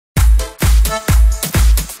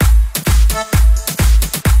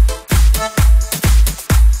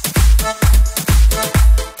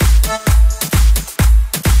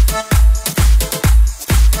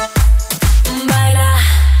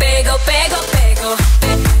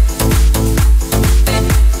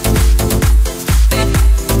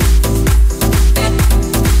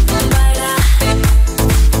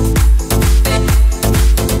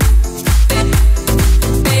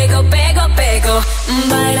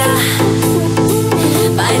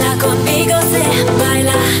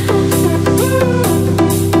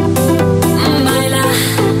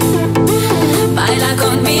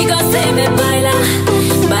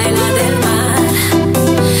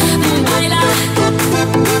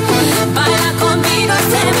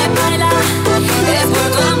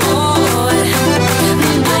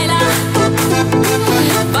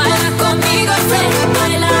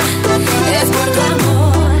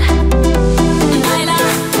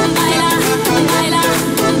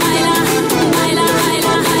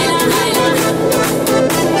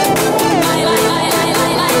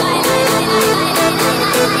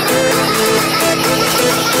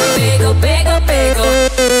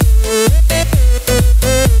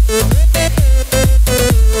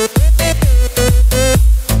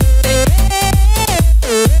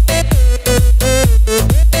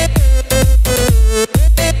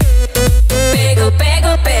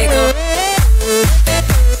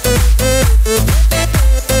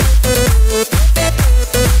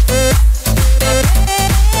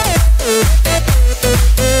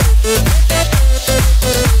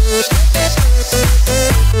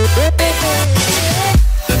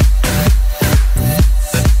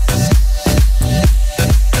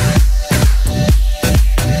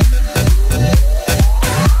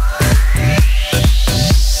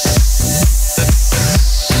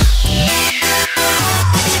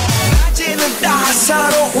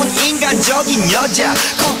인간적인 여자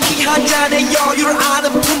커피 한 잔에 여유를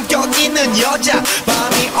아는 품격 있는 여자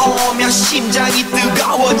밤이 오면 심장이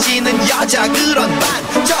뜨거워지는 여자 그런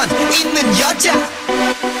반전 있는 여자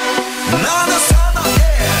나는 선호해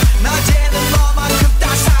낮에는 너만큼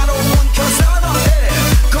따사로운 그 선호해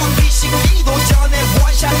커피 식기도 전에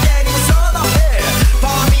원샷 내린 선호해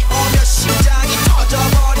밤이 오면 심장이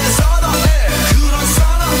터져버린 선호해 그런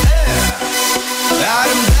선호해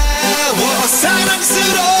아름다워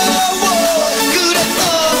사랑스러워 그래 너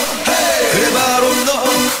hey. 그래 바로 너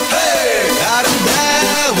hey.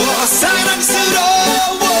 아름다워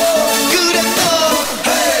사랑스러워 그래 너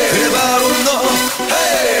hey. 그래 바로 너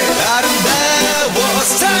hey. 아름다워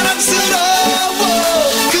사랑스러워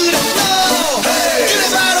그래 너 hey. 그래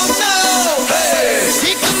바로 너 hey.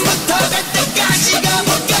 지금부터 갈 때까지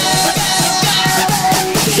가볼까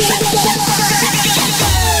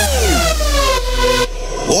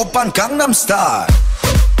오빤 강남 스타일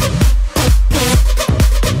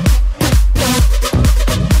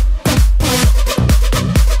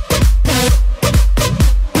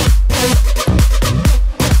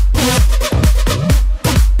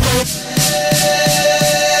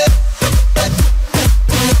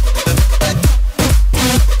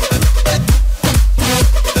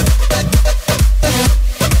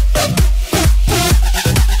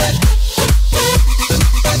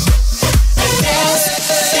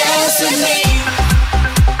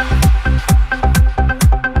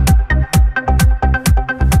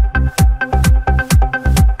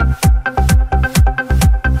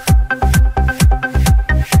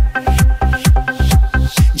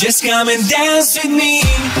Just come and dance with me.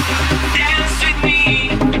 Dance with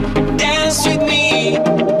me. Dance with me.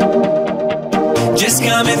 Just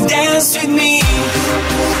come and dance with me.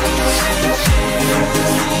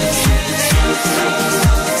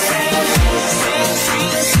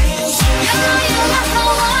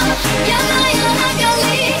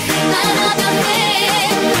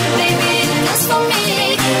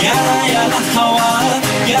 Yalla yalla hawa,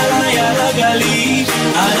 yalla yalla gali,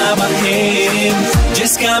 ana bahim.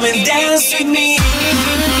 Just come and dance with me.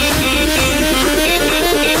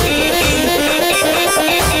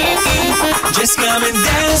 Just come and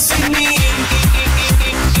dance with me.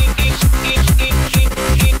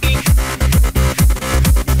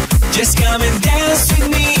 Just come and dance with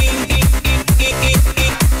me.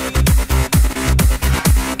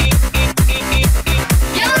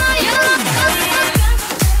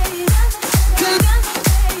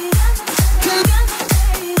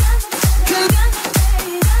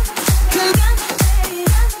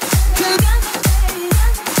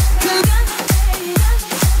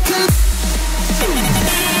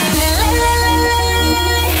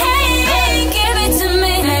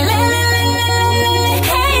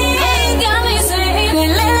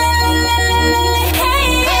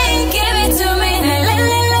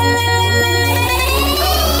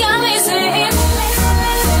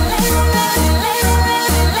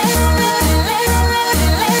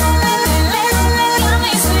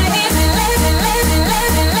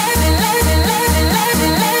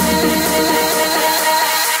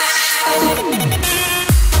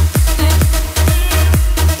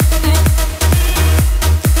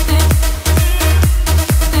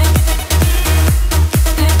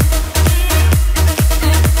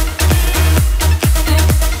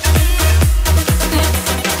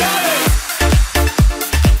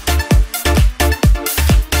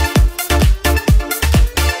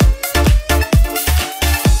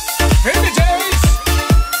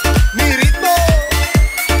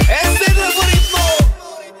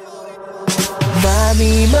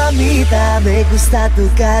 Me gusta tu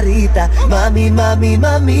carita, mami, mami,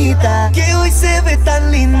 mamita, que hoy se ve tan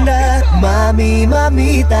linda. Mami,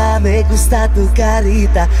 mamita, me gusta tu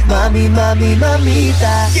carita, mami, mami,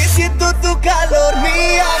 mamita, que siento tu calor,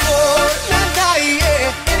 mi amor. Nana,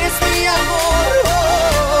 yeah, eres mi amor.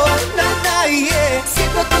 Oh, nana, yeah,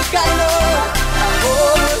 siento tu calor.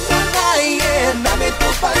 Oh, nana, yeah, dame tu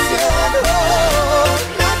pasión. Oh,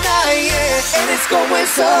 nana, yeah, eres como el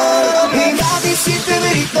sol. Mi mami siente mi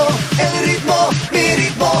ritmo, el ritmo, mi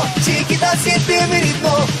ritmo. Chiquita siente mi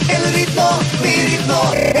ritmo, el ritmo, mi ritmo.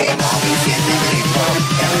 Mi mami siente mi ritmo,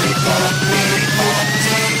 el ritmo, mi ritmo.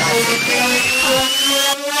 Chiquita siente mi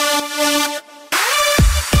ritmo.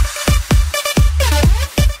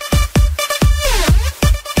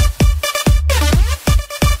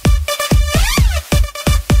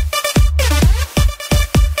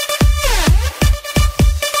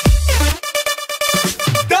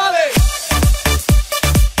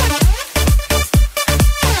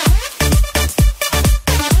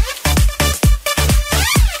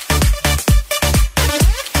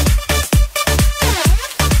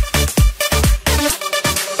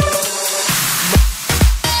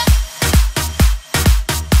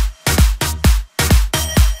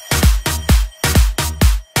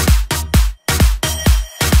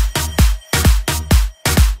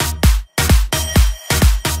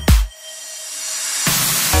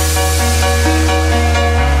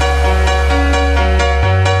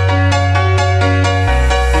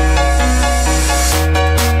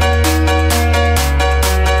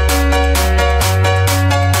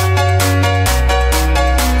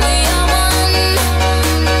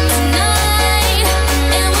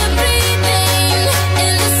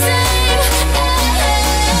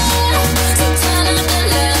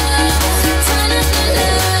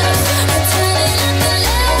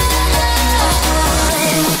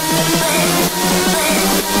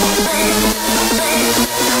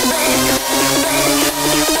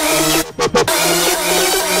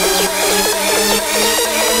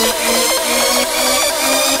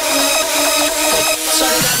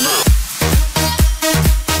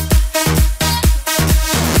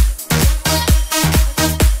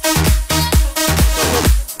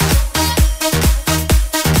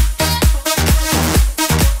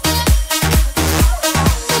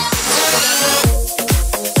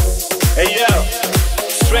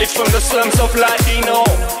 Muslims of Latino,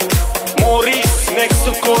 Maurice next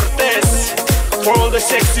to Cortez. For all the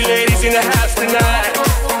sexy ladies in the house tonight,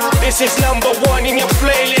 this is #1 in your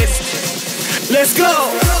playlist. Let's go!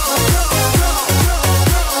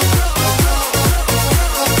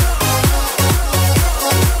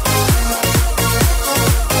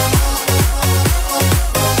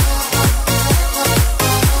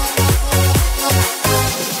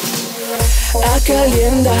 Acá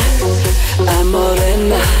linda, a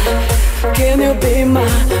morena, can you be my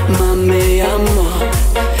mami amor?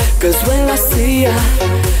 Cause when I see ya,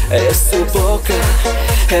 es tu boca,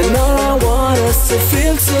 and all I want is to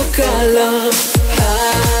feel tu calor.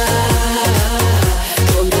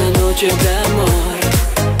 Una noche de amor.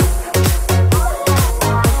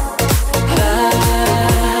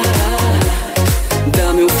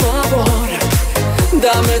 Dame un favor,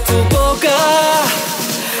 dame tu boca.